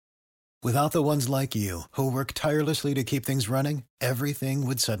Without the ones like you, who work tirelessly to keep things running, everything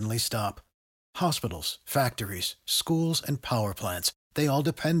would suddenly stop. Hospitals, factories, schools, and power plants, they all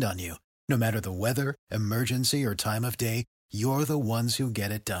depend on you. No matter the weather, emergency, or time of day, you're the ones who get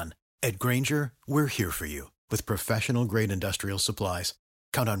it done. At Grainger, we're here for you with professional-grade industrial supplies.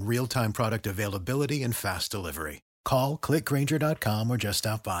 Count on real-time product availability and fast delivery. Call, clickgrainger.com, or just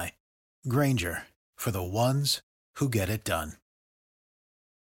stop by. Grainger, for the ones who get it done.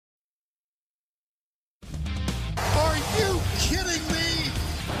 Are you kidding me?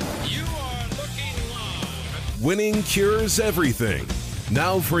 You are looking live. Winning cures everything.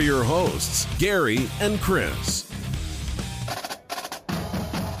 Now for your hosts, Gary and Chris.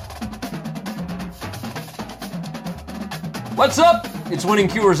 What's up? It's Winning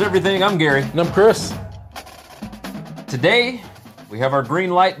Cures Everything. I'm Gary. And I'm Chris. Today, we have our green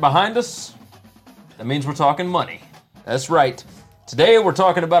light behind us. That means we're talking money. That's right. Today, we're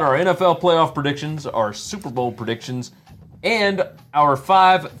talking about our NFL playoff predictions, our Super Bowl predictions, and our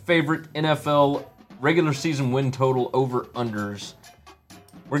 5 favorite NFL regular season win total over-unders.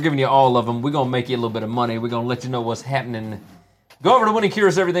 We're giving you all of them. We're going to make you a little bit of money. We're going to let you know what's happening. Go over to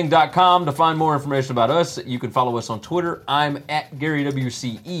winningcureseverything.com to find more information about us. You can follow us on Twitter. I'm at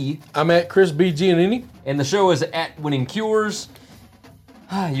GaryWCE. I'm at Chris B. Giannini. And the show is at Winning Cures.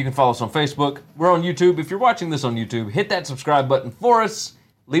 You can follow us on Facebook. We're on YouTube. If you're watching this on YouTube, hit that subscribe button for us.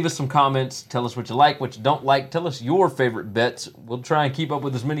 Leave us some comments. Tell us what you like, what you don't like. Tell us your favorite bets. We'll try and keep up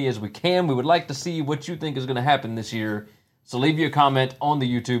with as many as we can. We would like to see what you think is going to happen this year. So leave you a comment on the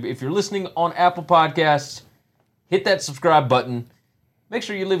YouTube. If you're listening on Apple Podcasts, hit that subscribe button. Make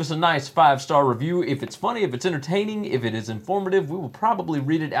sure you leave us a nice 5-star review. If it's funny, if it's entertaining, if it is informative, we will probably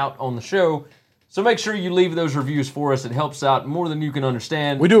read it out on the show. So make sure you leave those reviews for us. It helps out more than you can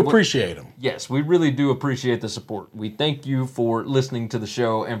understand. We do appreciate them. Yes, we really do appreciate the support. We thank you for listening to the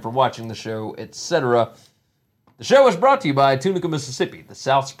show and for watching the show, etc. The show is brought to you by Tunica, Mississippi, the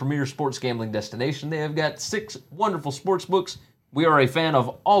South's premier sports gambling destination. They have got 6 wonderful sports books. We are a fan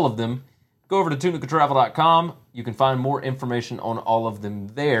of all of them. Go over to tunicatravel.com. You can find more information on all of them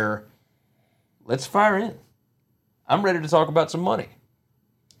there. Let's fire in. I'm ready to talk about some money.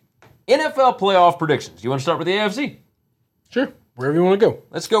 NFL playoff predictions. You want to start with the AFC? Sure, wherever you want to go.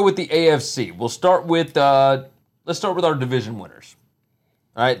 Let's go with the AFC. We'll start with let's start with our division winners.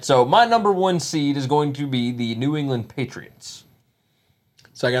 All right, so my number 1 seed is going to be the New England Patriots.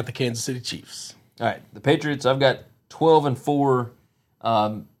 So I got the Kansas City Chiefs. All right, the Patriots, I've got 12-4.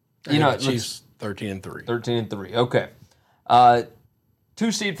 Chiefs 13-3. 13-3, okay.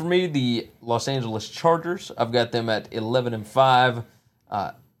 2 seed for me, the Los Angeles Chargers. I've got them at 11-5.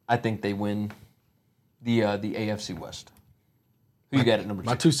 I think they win the AFC West. Who you got at number 2?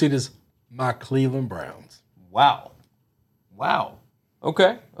 My 2 seed is my Cleveland Browns. Wow.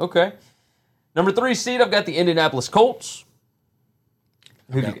 Okay. Number 3 seed, I've got the Indianapolis Colts.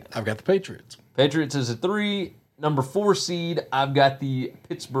 Who do you got? I've got the Patriots. Patriots is a 3. Number 4 seed, I've got the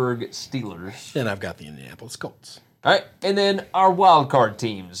Pittsburgh Steelers. And I've got the Indianapolis Colts. All right, and then our wild card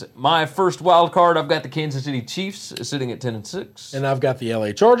teams. My first wild card, I've got the Kansas City Chiefs sitting at 10-6. And I've got the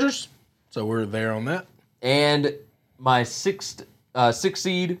LA Chargers, so we're there on that. And my sixth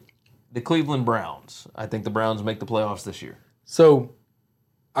seed, the Cleveland Browns. I think the Browns make the playoffs this year. So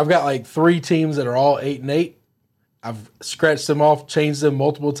I've got like 3 teams that are all 8-8. I've scratched them off, changed them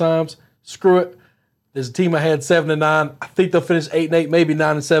multiple times. Screw it. There's a team I had 7-9. I think they'll finish 8-8, maybe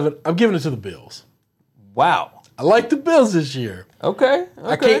 9-7. I'm giving it to the Bills. Wow. I like the Bills this year. Okay.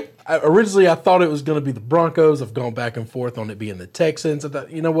 Originally, I thought it was going to be the Broncos. I've gone back and forth on it being the Texans. I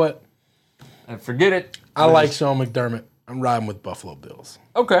thought, you know what? Forget it. I like Sean McDermott. I'm riding with Buffalo Bills.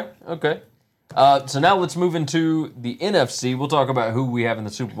 Okay. So now let's move into the NFC. We'll talk about who we have in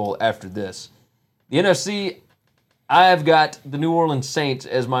the Super Bowl after this. The NFC, I've got the New Orleans Saints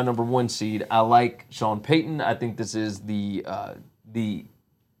as my number 1 seed. I like Sean Payton. I think this is the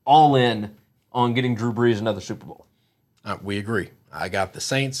all-in on getting Drew Brees another Super Bowl. We agree. I got the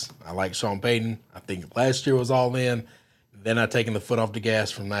Saints. I like Sean Payton. I think last year was all in. Then I taken the foot off the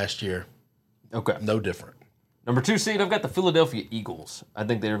gas from last year. Okay. No different. Number 2 seed, I've got the Philadelphia Eagles. I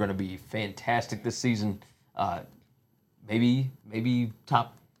think they're going to be fantastic this season. Maybe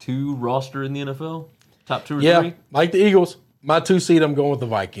top 2 roster in the NFL? Top 2 or 3? Yeah, like the Eagles. My 2 seed, I'm going with the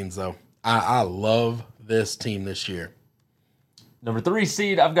Vikings, though. I love this team this year. Number 3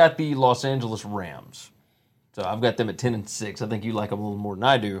 seed, I've got the Los Angeles Rams. So I've got them at 10-6. I think you like them a little more than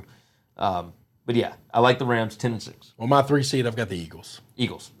I do. But yeah, I like the Rams 10-6. Well, my 3 seed, I've got the Eagles.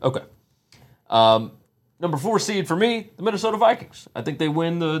 Eagles, okay. Number 4 seed for me, the Minnesota Vikings. I think they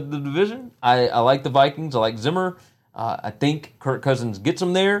win the division. I like the Vikings. I like Zimmer. I think Kirk Cousins gets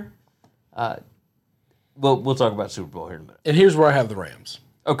them there. We'll talk about Super Bowl here in a minute. And here's where I have the Rams.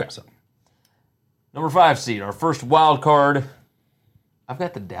 Okay. Number 5 seed, our first wild card. I've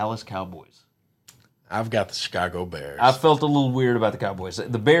got the Dallas Cowboys. I've got the Chicago Bears. I felt a little weird about the Cowboys.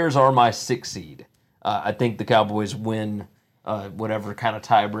 The Bears are my 6th seed. I think the Cowboys win whatever kind of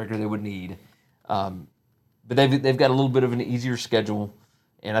tiebreaker they would need. But they've got a little bit of an easier schedule,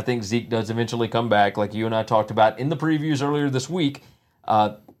 and I think Zeke does eventually come back, like you and I talked about in the previews earlier this week.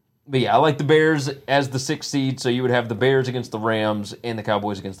 But yeah, I like the Bears as the 6th seed, so you would have the Bears against the Rams and the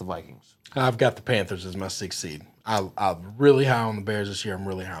Cowboys against the Vikings. I've got the Panthers as my 6th seed. I'm really high on the Bears this year. I'm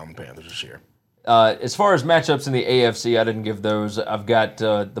really high on the Panthers this year. As far as matchups in the AFC, I didn't give those. I've got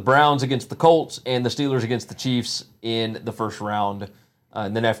the Browns against the Colts and the Steelers against the Chiefs in the first round.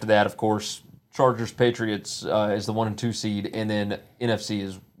 And then after that, of course, Chargers, Patriots is the 1 and 2 seed. And then NFC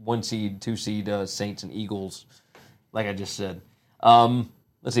is 1 seed, 2 seed, Saints and Eagles, like I just said.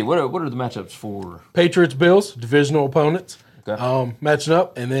 Let's see, what are the matchups for? Patriots, Bills, divisional opponents. Okay. Matching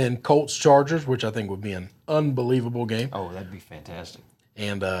up. And then Colts, Chargers, which I think would be an unbelievable game. Oh, that'd be fantastic.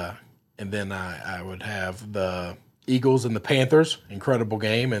 And then I would have the Eagles and the Panthers, incredible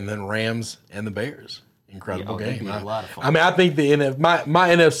game, and then Rams and the Bears, incredible that'd game. be a lot of fun. I mean, I think my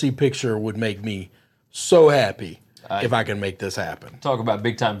NFC picture would make me so happy if I can make this happen. Talk about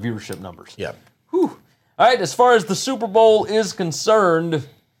big-time viewership numbers. Yeah. Whew. All right, as far as the Super Bowl is concerned,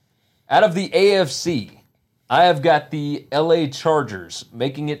 out of the AFC, I have got the LA Chargers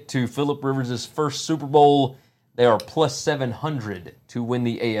making it to Phillip Rivers' first Super Bowl. They are plus 700 to win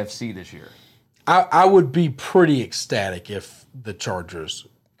the AFC this year. I would be pretty ecstatic if the Chargers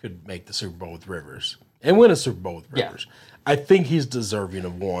could make the Super Bowl with Rivers and win a Super Bowl with Rivers. Yeah. I think he's deserving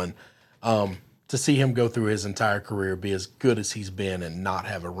of one. To see him go through his entire career, be as good as he's been, and not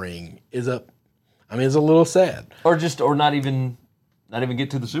have a ring is a little sad. Or not even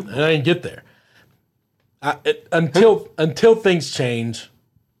get to the Super Bowl. And I didn't get there. Until things change,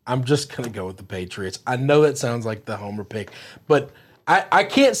 I'm just going to go with the Patriots. I know that sounds like the homer pick, but I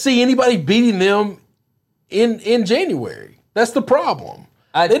can't see anybody beating them in January. That's the problem.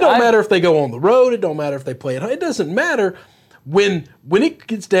 It don't matter if they go on the road. It don't matter if they play at home. It doesn't matter. When it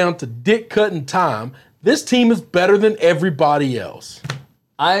gets down to dick cutting time, this team is better than everybody else.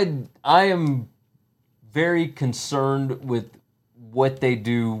 I am very concerned with what they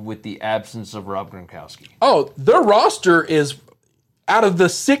do with the absence of Rob Gronkowski. Oh, their roster is, out of the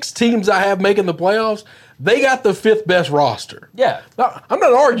 6 teams I have making the playoffs, they got the 5th best roster. Yeah. I'm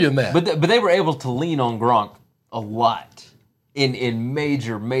not arguing that. But they were able to lean on Gronk a lot in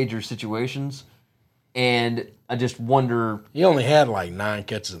major situations. And I just wonder... He only had like 9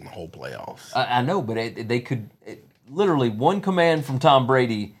 catches in the whole playoffs. I know, but they could... literally one command from Tom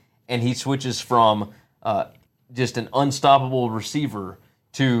Brady, and he switches from just an unstoppable receiver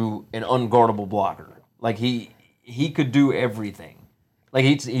to an unguardable blocker. Like, he could do everything. Like,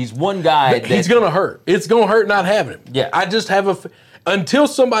 he's one guy that... He's going to hurt. It's going to hurt not having him. Yeah. I just have until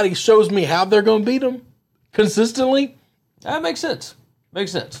somebody shows me how they're going to beat him consistently... That makes sense.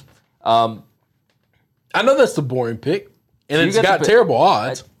 I know that's the boring pick, and So it's got terrible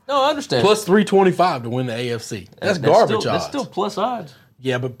odds. I understand. Plus 325 to win the AFC. That's garbage odds. That's still plus odds.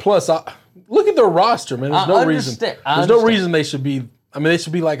 Yeah, but plus, look at their roster, man. There's no reason. There's no reason they should be. I mean, they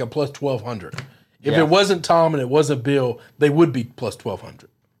should be like a plus 1,200. If it wasn't Tom and it wasn't Bill, they would be plus 1,200.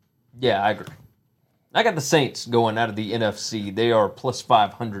 Yeah, I agree. I got the Saints going out of the NFC. They are plus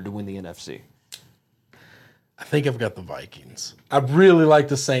 500 to win the NFC. I think I've got the Vikings. I really like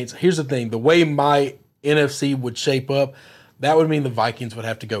the Saints. Here's the thing. The way my NFC would shape up, that would mean the Vikings would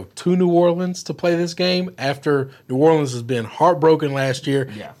have to go to New Orleans to play this game after New Orleans has been heartbroken last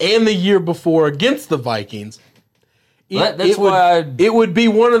year and the year before against the Vikings. It would be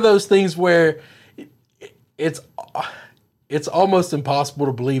one of those things where it's almost impossible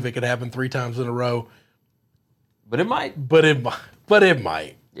to believe it could happen 3 times in a row. But it might. But it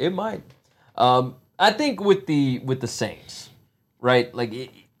might. It might. I think with the Saints, right?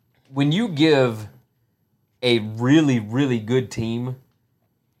 Like when you give a really, really good team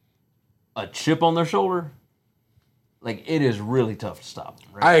a chip on their shoulder, like it is really tough to stop them,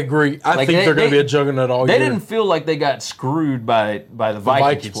 right? I agree. I think they're going to be a juggernaut all year. They didn't feel like they got screwed by the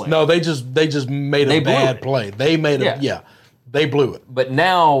Vikings play. No, they just made a bad play. They made they blew it. But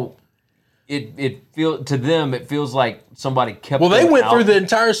now it feels like somebody kept. Well, they went out. through the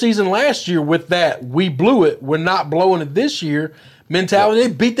entire season last year with that we blew it, we're not blowing it this year mentality.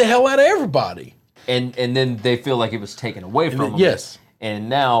 They beat the hell out of everybody. And then they feel like it was taken away from them. Yes. And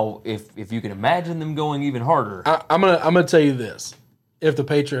now, if you can imagine them going even harder, I'm gonna tell you this: if the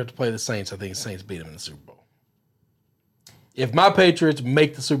Patriots have to play the Saints, I think the Saints beat them in the Super Bowl. If my Patriots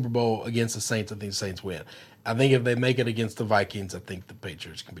make the Super Bowl against the Saints, I think the Saints win. I think if they make it against the Vikings, I think the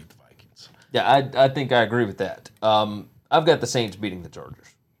Patriots can beat the Vikings. Yeah, I think I agree with that. I've got the Saints beating the Chargers.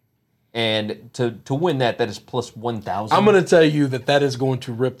 And to win that is plus 1,000. I'm going to tell you that is going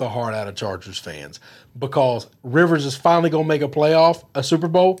to rip the heart out of Chargers fans because Rivers is finally going to make a Super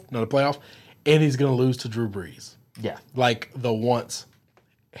Bowl, not a playoff, and he's going to lose to Drew Brees. Yeah. Like the once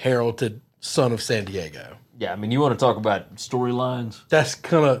heralded son of San Diego. Yeah, I mean, you want to talk about storylines?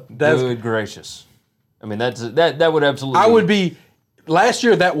 Good gracious. I mean, that would absolutely. I would be. Last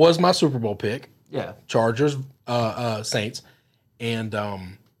year, that was my Super Bowl pick. Yeah, Chargers, Saints, and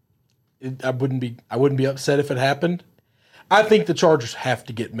I wouldn't be upset if it happened. I think the Chargers have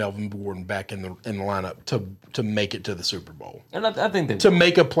to get Melvin Gordon back in the lineup to make it to the Super Bowl, and I think they to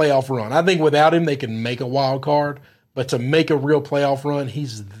make a playoff run. I think without him, they can make a wild card, but to make a real playoff run,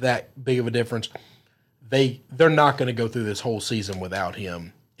 he's that big of a difference. They're not going to go through this whole season without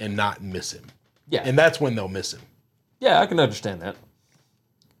him and not miss him. Yeah, and that's when they'll miss him. Yeah, I can understand that.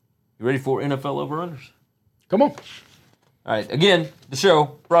 You ready for NFL over-unders? Come on. All right, again, the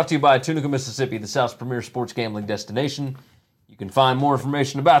show brought to you by Tunica, Mississippi, the South's premier sports gambling destination. You can find more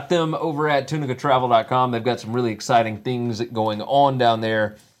information about them over at tunicatravel.com. They've got some really exciting things going on down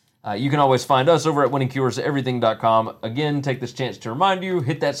there. You can always find us over at winningcureseverything.com. Again, take this chance to remind you,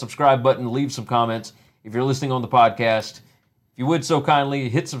 hit that subscribe button, leave some comments. If you're listening on the podcast, if you would so kindly,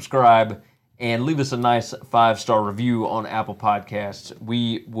 hit subscribe and leave us a nice 5-star review on Apple Podcasts.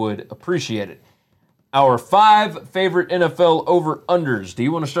 We would appreciate it. Our 5 favorite NFL over-unders. Do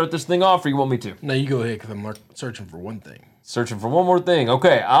you want to start this thing off or you want me to? No, you go ahead because I'm searching for one thing. Searching for one more thing.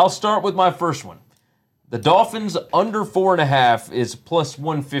 Okay, I'll start with my first one. The Dolphins under 4.5 is plus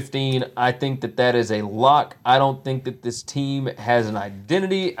 115. I think that is a lock. I don't think that this team has an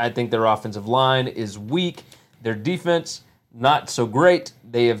identity. I think their offensive line is weak. Their defense, not so great.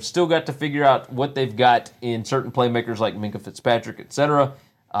 They have still got to figure out what they've got in certain playmakers like Minkah Fitzpatrick, etc.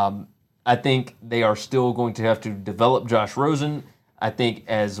 I think they are still going to have to develop Josh Rosen. I think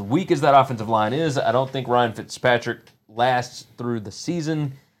as weak as that offensive line is, I don't think Ryan Fitzpatrick lasts through the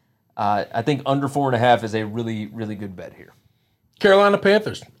season. I think under 4.5 is a really, really good bet here. Carolina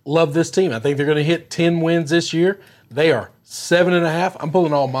Panthers. Love this team. I think they're going to hit 10 wins this year. They are 7.5. I'm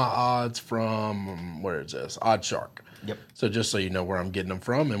pulling all my odds from, where is this? OddsShark. Yep. So just so you know where I'm getting them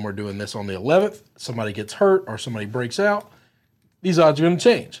from, and we're doing this on the 11th. Somebody gets hurt or somebody breaks out, these odds are going to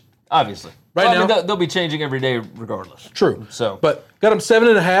change. Obviously. Right now, I mean, they'll be changing every day regardless. True. So, but got them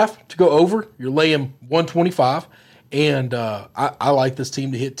 7.5 to go over. You're laying 125. And I like this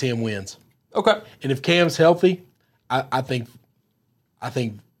team to hit 10 wins. Okay. And if Cam's healthy, I think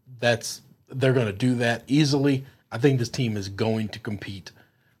they're going to do that easily. I think this team is going to compete.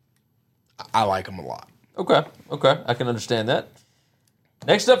 I like them a lot. Okay. I can understand that.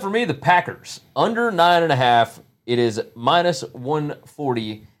 Next up for me, the Packers. Under 9.5. It is minus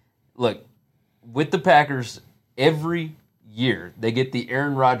 140. Look, with the Packers, every year they get the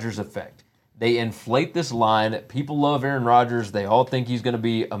Aaron Rodgers effect. They inflate this line. People love Aaron Rodgers. They all think he's going to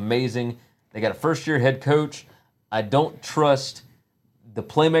be amazing. They got a first-year head coach. I don't trust the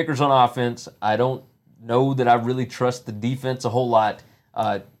playmakers on offense. I don't know that I really trust the defense a whole lot.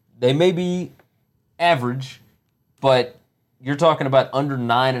 They may be average, but you're talking about under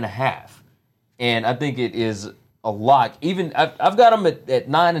 9.5. And I think it is a lock. Even I've got them at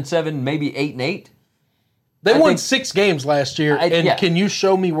 9-7, maybe 8-8. They won 6 games last year, Can you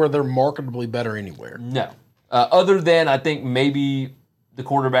show me where they're marketably better anywhere? No. Other than I think maybe the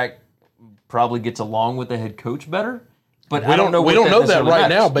quarterback probably gets along with the head coach better, but I don't know. We don't know that right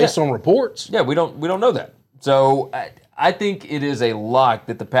now based on reports. Yeah, we don't know that. So I think it is a lock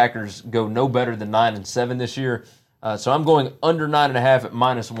that the Packers go no better than 9-7 this year. So I'm going under 9.5 at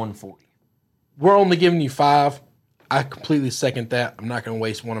minus 140. We're only giving you 5. I completely second that. I'm not going to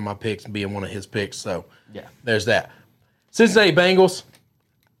waste one of my picks being one of his picks. So yeah, there's that. Cincinnati Bengals.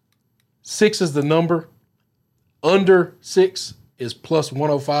 6 is the number. Under 6 is plus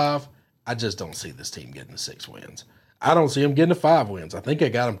 105. I just don't see this team getting to 6 wins. I don't see them getting to 5 wins. I think I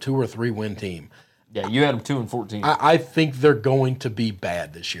got them 2 or 3 win team. Yeah, you had them 2-14. I think they're going to be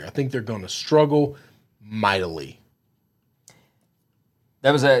bad this year. I think they're going to struggle mightily.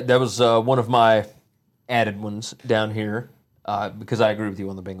 That was one of my added ones down here because I agree with you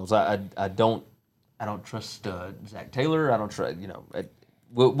on the Bengals. I don't trust Zach Taylor. I don't trust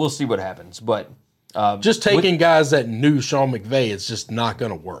we'll see what happens. But just taking guys that knew Sean McVay is just not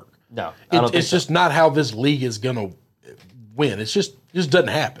going to work. No, it's just not how this league is going to win. It just doesn't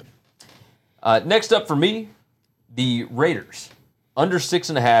happen. Next up for me, the Raiders under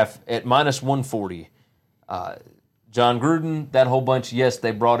 6.5 at minus 140. John Gruden, that whole bunch, yes,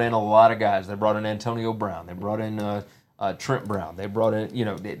 they brought in a lot of guys. They brought in Antonio Brown. They brought in Trent Brown. They brought in,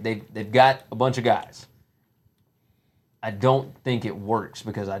 they've got a bunch of guys. I don't think it works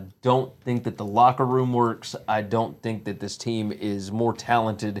because I don't think that the locker room works. I don't think that this team is more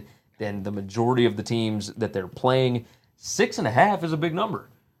talented than the majority of the teams that they're playing. 6.5 is a big number.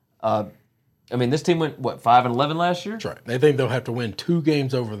 This team went, 5-11 last year? That's right. They think they'll have to win 2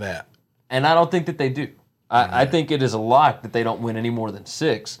 games over that. And I don't think that they do. I think it is a lock that they don't win any more than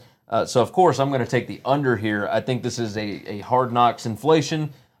 6. So, of course, I'm going to take the under here. I think this is a hard knocks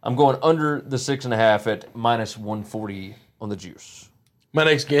inflation. I'm going under the 6.5 at -140 on the juice. My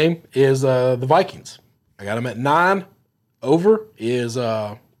next game is the Vikings. I got them at 9. Over is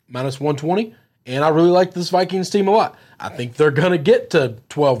 -120. And I really like this Vikings team a lot. I think they're going to get to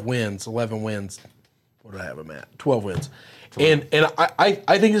 12 wins, 11 wins. What did I have them at? 12 wins. 12. And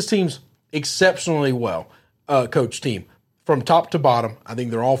I think this team's exceptionally well coached team. From top to bottom, I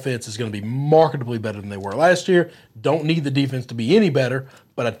think their offense is going to be markedly better than they were last year. Don't need the defense to be any better,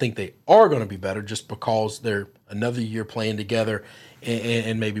 but I think they are going to be better just because they're another year playing together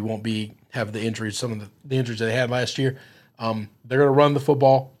and maybe won't have the injuries, some of the injuries they had last year. They're going to run the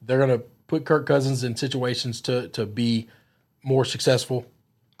football. They're going to put Kirk Cousins in situations to be more successful.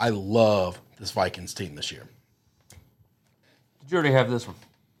 I love this Vikings team this year. Did you already have this one?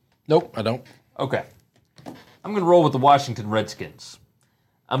 Nope, I don't. Okay. I'm going to roll with the Washington Redskins.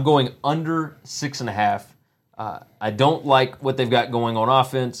 I'm going under 6.5. I don't like what they've got going on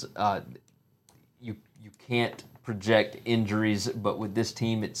offense. You can't project injuries, but with this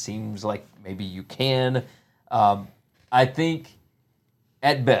team, it seems like maybe you can. I think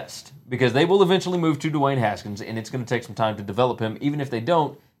at best, because they will eventually move to Dwayne Haskins, and it's going to take some time to develop him. Even if they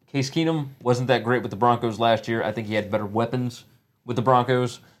don't, Case Keenum wasn't that great with the Broncos last year. I think he had better weapons with the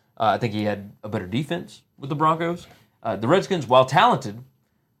Broncos. I think he had a better defense with the Broncos. The Redskins, while talented,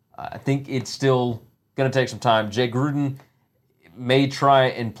 I think it's still going to take some time. Jay Gruden may try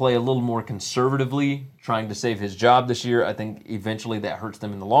and play a little more conservatively, trying to save his job this year. I think eventually that hurts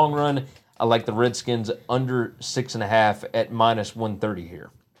them in the long run. I like the Redskins under 6.5 at -130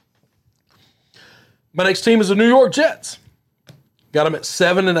 here. My next team is the New York Jets. Got them at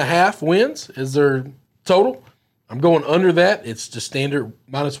 7.5 wins is their total. I'm going under that. It's just standard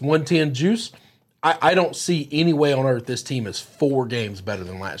 -110 juice. I don't see any way on earth this team is 4 games better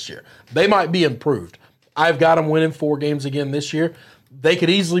than last year. They might be improved. I've got them winning 4 games again this year. They could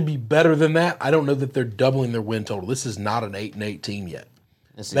easily be better than that. I don't know that they're doubling their win total. This is not an 8-8 team yet.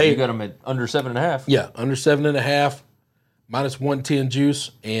 So you got them at under 7.5. Yeah, under 7.5, -110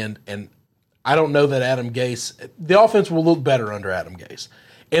 juice, and I don't know that Adam Gase. The offense will look better under Adam Gase,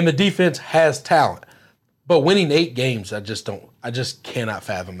 and the defense has talent. But winning 8 games, I just cannot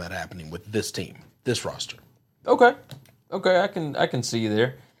fathom that happening with this team, this roster. Okay, I can see you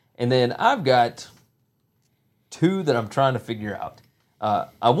there. And then I've got 2 that I'm trying to figure out.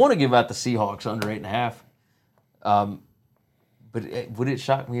 I want to give out the Seahawks under 8.5. But would it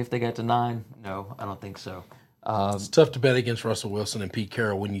shock me if they got to 9? No, I don't think so. It's tough to bet against Russell Wilson and Pete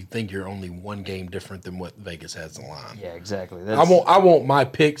Carroll when you think you're only 1 game different than what Vegas has in line. Yeah, exactly. I want my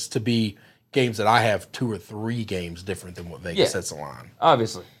picks to be games that I have 2 or 3 games different than what Vegas has in line.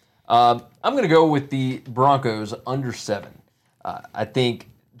 Obviously. I'm going to go with the Broncos under 7. I think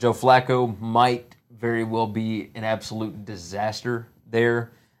Joe Flacco might very well be an absolute disaster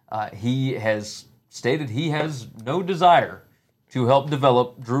there. He has stated he has no desire to help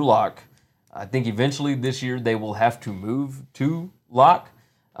develop Drew Lock. I think eventually this year they will have to move to Lock.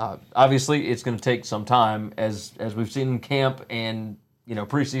 Obviously, it's going to take some time, as we've seen in camp and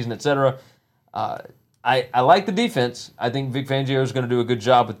preseason, etc. I like the defense. I think Vic Fangio is going to do a good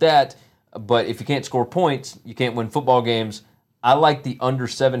job with that. But if you can't score points, you can't win football games. I like the under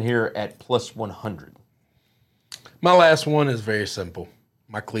 7 here at +100. My last one is very simple.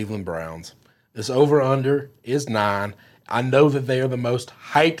 My Cleveland Browns. This over-under is 9. I know that they are the most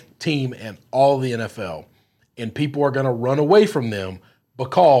hyped team in all the NFL, and people are going to run away from them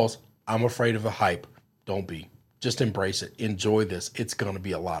because I'm afraid of the hype. Don't be. Just embrace it. Enjoy this. It's going to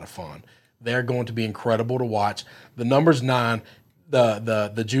be a lot of fun. They're going to be incredible to watch. The number's 9.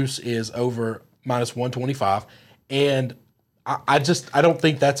 The juice is over -125, and I don't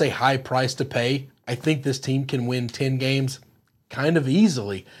think that's a high price to pay. I think this team can win 10 games kind of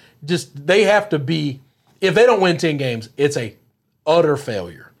easily. Just they have to be. If they don't win 10 games, it's a utter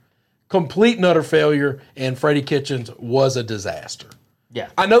failure. Complete and utter failure, and Freddie Kitchens was a disaster. Yeah.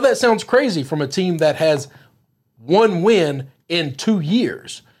 I know that sounds crazy from a team that has 1 win in 2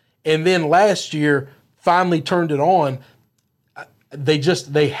 years, and then last year finally turned it on.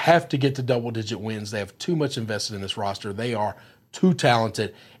 They have to get to double-digit wins. They have too much invested in this roster. They are too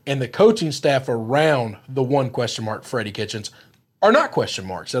talented. And the coaching staff around the one question mark, Freddie Kitchens, are not question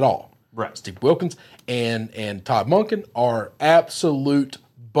marks at all. Right. Steve Wilkins and Todd Monken are absolute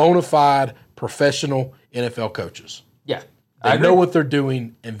bona fide professional NFL coaches. Yeah. They know what they're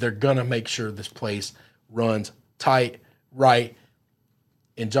doing, and they're going to make sure this place runs tight, right.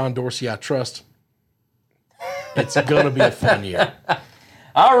 And John Dorsey, I trust. It's going to be a fun year.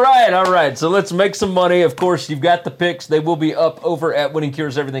 All right. So let's make some money. Of course, you've got the picks. They will be up over at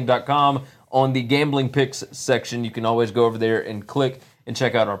winningcureseverything.com on the gambling picks section. You can always go over there and click and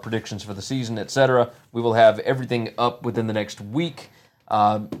check out our predictions for the season, etc. We will have everything up within the next week.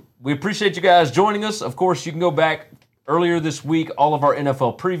 We appreciate you guys joining us. Of course, you can go back earlier this week, all of our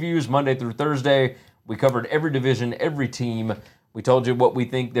NFL previews, Monday through Thursday. We covered every division, every team. We told you what we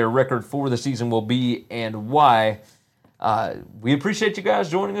think their record for the season will be and why. We appreciate you guys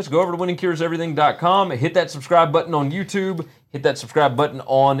joining us. Go over to winningcureseverything.com. Hit that subscribe button on YouTube. Hit that subscribe button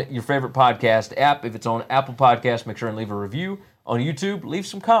on your favorite podcast app. If it's on Apple Podcasts, make sure and leave a review. On YouTube, leave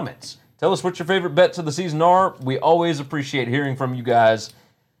some comments. Tell us what your favorite bets of the season are. We always appreciate hearing from you guys.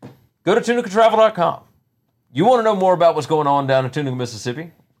 Go to tunicatravel.com. You want to know more about what's going on down in Tunica,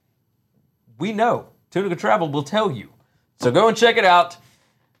 Mississippi? We know. Tunica Travel will tell you. So go and check it out.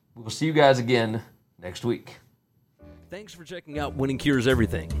 We will see you guys again next week. Thanks for checking out Winning Cures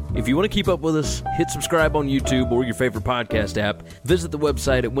Everything. If you want to keep up with us, hit subscribe on YouTube or your favorite podcast app. Visit the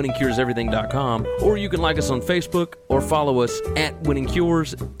website at winningcureseverything.com, or you can like us on Facebook or follow us at Winning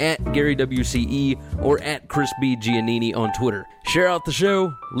Cures, at Gary WCE, or at Chris B. Giannini on Twitter. Share out the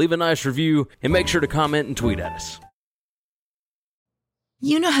show, leave a nice review, and make sure to comment and tweet at us.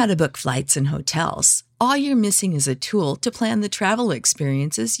 You know how to book flights and hotels. All you're missing is a tool to plan the travel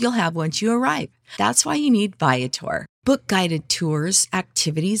experiences you'll have once you arrive. That's why you need Viator. Book guided tours,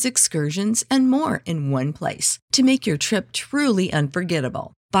 activities, excursions, and more in one place to make your trip truly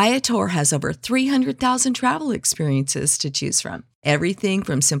unforgettable. Viator has over 300,000 travel experiences to choose from. Everything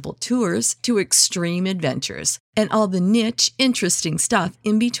from simple tours to extreme adventures and all the niche, interesting stuff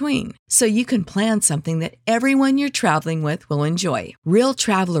in between. So you can plan something that everyone you're traveling with will enjoy. Real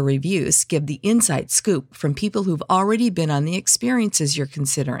traveler reviews give the inside scoop from people who've already been on the experiences you're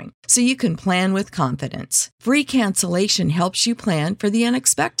considering. So you can plan with confidence. Free cancellation helps you plan for the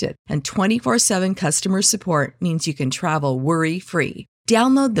unexpected. And 24/7 customer support means you can travel worry-free.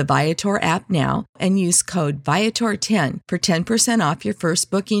 Download the Viator app now and use code Viator10 for 10% off your first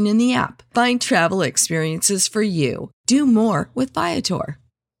booking in the app. Find travel experiences for you. Do more with Viator.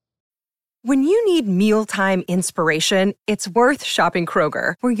 When you need mealtime inspiration, it's worth shopping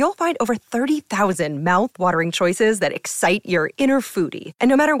Kroger, where you'll find over 30,000 mouth-watering choices that excite your inner foodie. And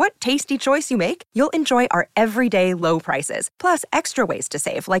no matter what tasty choice you make, you'll enjoy our everyday low prices, plus extra ways to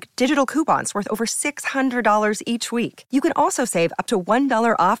save, like digital coupons worth over $600 each week. You can also save up to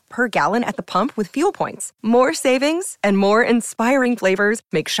 $1 off per gallon at the pump with fuel points. More savings and more inspiring flavors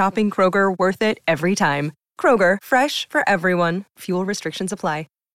make shopping Kroger worth it every time. Kroger, fresh for everyone. Fuel restrictions apply.